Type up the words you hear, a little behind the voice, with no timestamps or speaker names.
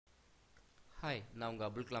Hi, நான் உங்கள்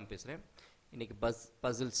அப்துல் கலாம் பேசுகிறேன். இன்றைக்கி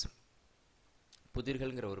பசில்ஸ்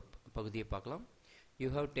புதிர்கள்ங்கிற ஒரு பகுதியை பார்க்கலாம். You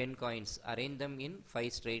have 10 coins. Arrange them in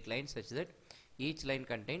 5 straight lines such that each line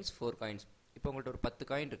contains 4 coins. இப்போ உங்கள்கிட்ட ஒரு 10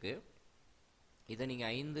 காயின் இருக்குது. இதை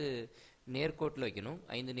நீங்கள் 5 நேர்கோட்டில் வைக்கணும்.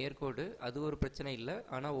 5 நேர்கோடு அது ஒரு பிரச்சனை இல்லை.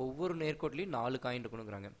 ஆனால் ஒவ்வொரு நேர்கோட்லேயும் 4 காயின்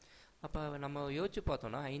இருக்கணுங்கிறாங்க. அப்போ நம்ம யோசிச்சு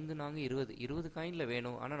பார்த்தோன்னா 5 நாங்கள் 20 காயினில்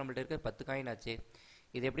வேணும். ஆனால் நம்மள்ட்ட இருக்க 10 காயின் ஆச்சே.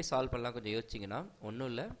 இதை எப்படி சால்வ் பண்ணலாம் கொஞ்சம் யோசிச்சிங்கன்னா ஒன்றும்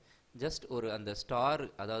இல்லை. ஜஸ்ட் ஒரு அந்த ஸ்டார்,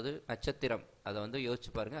 அதாவது நட்சத்திரம், அதை வந்து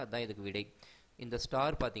யோசிச்சு பாருங்கள். அதுதான் இதுக்கு விடை. இந்த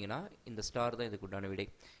ஸ்டார் பார்த்தீங்கன்னா இந்த ஸ்டார் தான் இதுக்கு உண்டான விடை.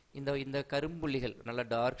 இந்த கரும்புள்ளிகள் நல்லா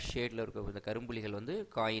டார்க் ஷேடில் இருக்க இந்த கரும்புள்ளிகள் வந்து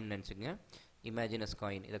காயின் நினச்சிங்க. இமேஜினஸ்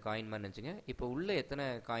காயின், இதை காயின் மாதிரி நினச்சிங்க. இப்போ உள்ளே எத்தனை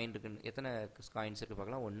காயின் இருக்குன்னு, எத்தனை காயின்ஸ் இருக்குது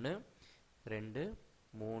பார்க்கலாம். 1 2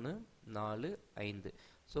 3 4 5.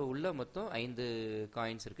 ஸோ உள்ளே மொத்தம் 5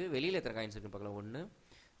 காயின்ஸ் இருக்குது. வெளியில் எத்தனை காயின்ஸ் இருக்குன்னு பார்க்கலாம். 1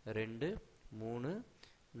 2 3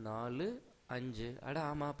 4 5.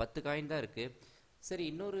 ஆமாம் 10 காயின் தான் இருக்குது. சரி,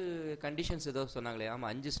 இன்னொரு கண்டிஷன்ஸ் ஏதோ சொன்னாங்களே. ஆமாம்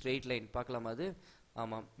 5 ஸ்ட்ரெயிட் லைன் பார்க்கலாமா அது?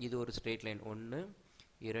 ஆமாம், இது ஒரு straight line. 1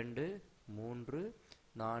 2 3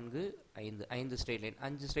 4 5. 5 straight line.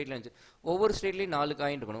 5 straight line. ஒவ்வொரு ஸ்ட்ரெயிட்லையும் 4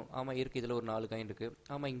 காயின் இருக்கணும். ஆமாம் இருக்குது, இதில் ஒரு 4 காயின் இருக்குது.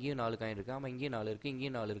 ஆமாம் இங்கேயும் 4 காயின் இருக்குது. ஆமாம் இங்கேயும் 4 இருக்குது,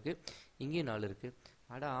 இங்கேயும் 4 இருக்குது, இங்கேயும் 4 இருக்குது.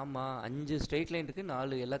 ஆமாம் 5 ஸ்ட்ரெயிட் லைன் இருக்குது,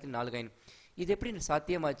 4 எல்லாத்தையும் 4 காயின். இது எப்படி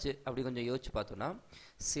சாத்தியமாச்சு அப்படி கொஞ்சம் யோசிச்சு பார்த்தோன்னா,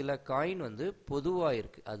 சில காயின் வந்து பொதுவாக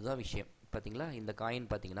இருக்குது. அதுதான் விஷயம். பார்த்தீங்களா, இந்த காயின்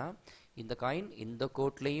பார்த்தீங்கன்னா இந்த காயின் இந்த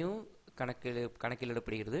கோட்லேயும்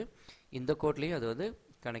கணக்கிலிடப்படுகிறது, இந்த கோட்லேயும் அது வந்து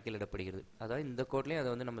கணக்கிலிடப்படுகிறது. அதாவது இந்த கோட்லேயும்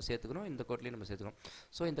அதை வந்து நம்ம சேர்த்துக்கணும், இந்த கோட்லேயும் நம்ம சேர்த்துக்கணும்.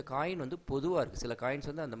 ஸோ இந்த காயின் வந்து பொதுவாக இருக்குது. சில காயின்ஸ்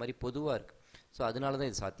வந்து அந்த மாதிரி பொதுவாக இருக்குது. ஸோ அதனால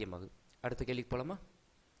தான் இது சாத்தியமாகுது. அடுத்த கேள்விக்கு போகலாமா?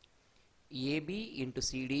 AB into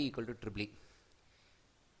CD equal to triple E.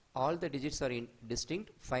 All the digits R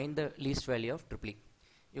distinct. Find the least value of triple E.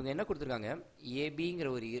 இவங்க என்ன கொடுத்துருக்காங்க? ஏபிங்கிற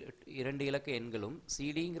ஒரு 2 இலக்க எண்களும்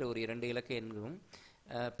சிடிங்கிற ஒரு 2 இலக்க எண்களும்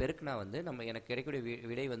பெருக்குனா வந்து எனக்கு கிடைக்கக்கூடிய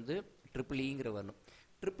விடை வந்து ட்ரிபிள் இங்கிற வரணும்.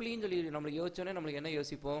 ட்ரிபிள் இன்னு சொல்லி நம்மளுக்கு யோசிச்சோன்னே நம்மளுக்கு என்ன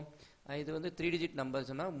யோசிப்போம்? இது வந்து 3 டிஜிட் நம்பர்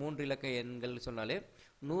சொன்னால் 3 இலக்க எண்கள் சொன்னாலே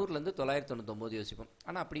 100லேருந்து 999 யோசிப்போம்.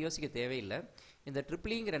 ஆனால் அப்படி யோசிக்க தேவையில்லை. இந்த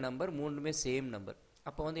ட்ரிபிள் இங்கிற நம்பர் மூணுமே சேம் நம்பர்.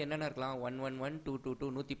 அப்போ வந்து என்னென்ன இருக்கலாம்? 111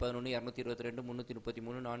 222 111 222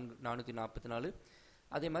 333 444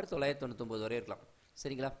 அதே மாதிரி 999 வரை இருக்கலாம்.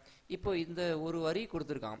 சரிங்களா? இப்போ இந்த ஒரு வரி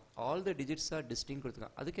கொடுத்துருக்கான், ஆல் த டிஜிட்ஸ் ஆர் டிஸ்டிங்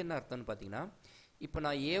கொடுத்துருக்கான். அதுக்கு என்ன அர்த்தம்னு பார்த்தீங்கன்னா, இப்போ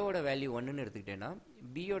நான் ஏவோட வேல்யூ 1ன்னு எடுத்துக்கிட்டேன்னா,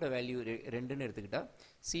 பியோட வேல்யூ 2ன்னு எடுத்துக்கிட்டா,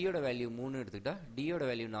 சியோட வேல்யூ 3ன்னு எடுத்துக்கிட்டா, டியோட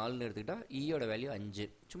வேல்யூ 4ன்னு எடுத்துக்கிட்டா, இயோட வேல்யூ 5.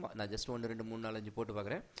 சும்மா நான் ஜஸ்ட் 1 2 3 4 5 போட்டு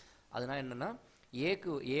பார்க்குறேன். அதனால் என்னென்னா,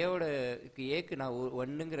 ஏக்கு நான்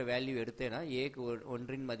 1ங்கிற வேல்யூ எடுத்தேன்னா, ஏக்கு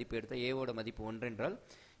 1ன் மதிப்பு எடுத்தால் ஏவோட மதிப்பு 1 என்றால்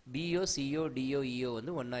பிஓ சிஓ டிஓ இஓ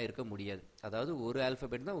வந்து ஒன்றா இருக்க முடியாது. அதாவது ஒரு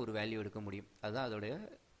ஆல்ஃபபெட் தான் ஒரு வேல்யூ எடுக்க முடியும். அதுதான் அதோடைய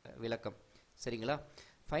விளக்கம். சரிங்களா?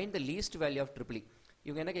 Find the least value of triple E.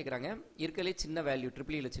 இவங்க என்ன கேட்குறாங்க? இருக்கலே சின்ன வேல்யூ,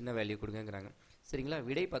 ட்ரிபிள் இயில் சின்ன வேல்யூ கொடுங்கங்கிறாங்க. சரிங்களா?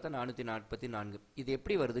 விடை பார்த்தா 444. இது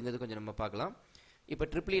எப்படி வருதுங்கிறது கொஞ்சம் நம்ம பார்க்கலாம். இப்போ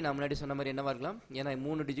ட்ரிபிள் இ நான் முன்னாடி சொன்ன மாதிரி என்னவா இருக்கலாம்? ஏன்னா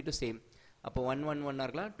 3 டிஜிட்டும் சேம். அப்போ 111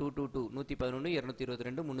 இருக்கலாம், 222 111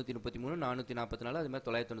 222 333 444 அது மாதிரி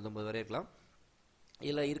 999 வரை இருக்கலாம்.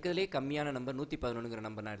 இதில் இருக்கிறதுலே கம்மியான நம்பர் 111ங்கிற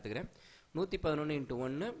நம்பர் நான் எடுத்துக்கிறேன். 111 இன்ட்டு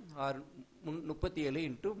 1 37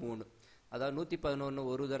 இன்ட்டு 3. அதாவது 111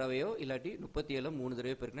 ஒரு தடவையோ இல்லாட்டி 37 3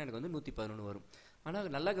 தடவையோ பெருக்குன்னா எனக்கு வந்து 111 வரும். ஆனால்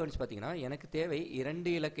நல்லா கவனிச்சு பார்த்தீங்கன்னா, எனக்கு தேவை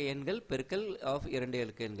 2 இலக்க எண்கள் பெருக்கல் ஆஃப் 2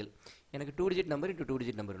 இலக்க எண்கள். எனக்கு 2 digit number into 2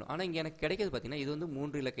 digit number வேணும். ஆனால் இங்கே எனக்கு கிடைக்கிறது பார்த்தீங்கன்னா, இது வந்து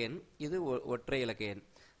 3 இலக்க எண், இது ஒற்றை இலக்க எண்.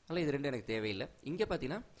 அதனால் இது 2 எனக்கு தேவையில்லை. இங்கே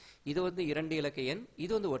பார்த்தீங்கன்னா இது வந்து 2 இலக்க எண்,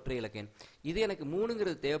 இது வந்து ஒற்றை இலக்க எண். இது எனக்கு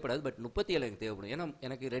 3ங்கிறது தேவைப்படாது, பட் 37 எனக்கு தேவைப்படும். ஏன்னா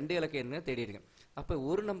எனக்கு 2 இலக்க எண்ணை தேடி இருக்கேன். அப்போ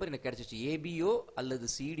ஒரு நம்பர் எனக்கு கிடைச்சிச்சு. ஏபியோ அல்லது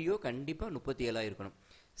சிடியோ கண்டிப்பாக 37 இருக்கணும்.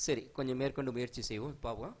 சரி, கொஞ்சம் மேற்கொண்டு முயற்சி செய்வோம்,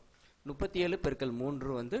 பார்ப்போம். 37 பெருக்கல்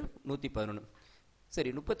 3 வந்து 111. சரி,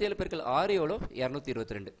 37 பெருக்கல் 6 எவ்வளோ?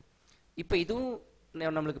 222. இப்போ இதுவும்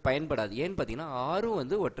நம்மளுக்கு பயன்படாது. ஏன்னு பார்த்தீங்கன்னா 6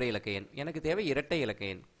 வந்து ஒற்றை இலக்க எண், எனக்கு தேவை இரட்டை இலக்க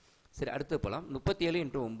எண். சரி, அடுத்து போகலாம். 37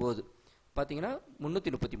 இன்ட்டு 9 பார்த்தீங்கன்னா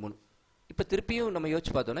 333. இப்போ திருப்பியும் நம்ம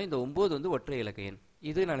யோசிச்சு பார்த்தோன்னா இந்த 9 வந்து ஒற்றை இலக்க எண்,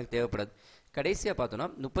 இது எனக்கு தேவைப்படாது. கடைசியாக பார்த்தோன்னா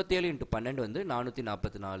 37 இன்ட்டு 12 வந்து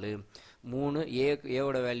 444. 3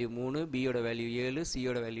 ஏவோட வேல்யூ 3, பியோட வேல்யூ 7,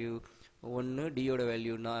 சியோட வேல்யூ 1, டியோட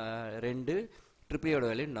வேல்யூ 2, ட்ரிபிளியோட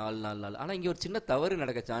வேல்யூ 444. ஆனால் இங்கே ஒரு சின்ன தவறு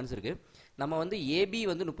நடக்க சான்ஸ் இருக்குது. நம்ம வந்து ஏபி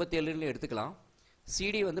வந்து 37ன்னு எடுத்துக்கலாம்,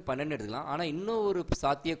 சிடி வந்து 12 எடுத்துக்கலாம். ஆனால் இன்னும் ஒரு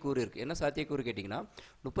சாத்தியக்கூறு இருக்குது. என்ன சாத்தியக்கூறு கேட்டிங்கன்னா,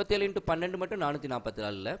 37 இன்ட்டு 12 மட்டும்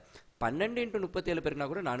 444 இல்லை, 12 இன்ட்டு 37 பெருக்குனா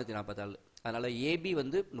கூட 444. அதனால் ஏபி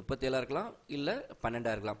வந்து 37 இருக்கலாம், இல்லை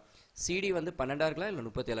 12 இருக்கலாம். சிடி வந்து 12 இருக்கலாம், இல்லை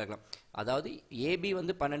 37 இருக்கலாம். அதாவது ஏபி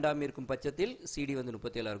வந்து 12 இருக்கும் பட்சத்தில் சிடி வந்து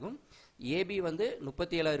 37 இருக்கும், ஏபி வந்து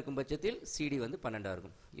 37 இருக்கும் பட்சத்தில் சிடி வந்து 12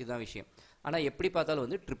 இருக்கும். இதுதான் விஷயம். ஆனால் எப்படி பார்த்தாலும்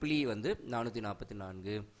வந்து ட்ரிபிள் இ வந்து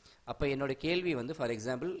 444. அப்போ என்னோட கேள்வி வந்து ஃபார்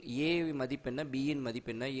எக்ஸாம்பிள் ஏ மதிப்பெண்ண பியின்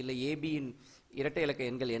மதிப்பெண்ண இல்லை ஏபியின் இரட்டை இலக்க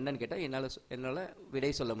எண்கள் என்னன்னு கேட்டால் என்னால்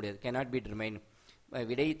விடை சொல்ல முடியாது. கேனாட் பி டிட்டர்மைன்,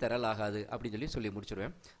 விடை தரல் ஆகாது அப்படின்னு சொல்லி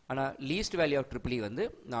முடிச்சிடுவேன். ஆனால் லீஸ்ட் வேல்யூ ஆஃப் ட்ரிபிள் வந்து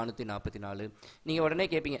 444. நீங்கள் உடனே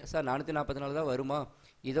கேட்பீங்க, சார் 444 தான் வருமா,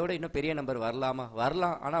 இதோட இன்னும் பெரிய நம்பர் வரலாமா?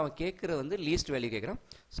 வரலாம், ஆனால் அவன் கேட்குற வந்து லீஸ்ட் வேல்யூ கேட்குறான்.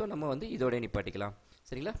 ஸோ நம்ம வந்து இதோட நிப்பாட்டிக்கலாம்.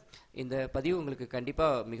 சரிங்களா? இந்த பதிவு உங்களுக்கு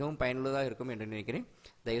கண்டிப்பாக மிகவும் பயனுள்ளதாக இருக்கும் என்று நினைக்கிறேன்.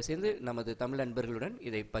 தயவுசெய்து நமது தமிழ் நண்பர்களுடன்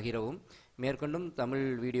இதை பகிரவும். மேற்கொண்டும் தமிழ்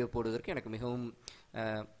வீடியோ போடுவதற்கு எனக்கு மிகவும்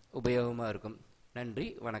உபயோகமாக இருக்கும். நன்றி,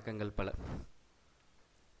 வணக்கங்கள் பல.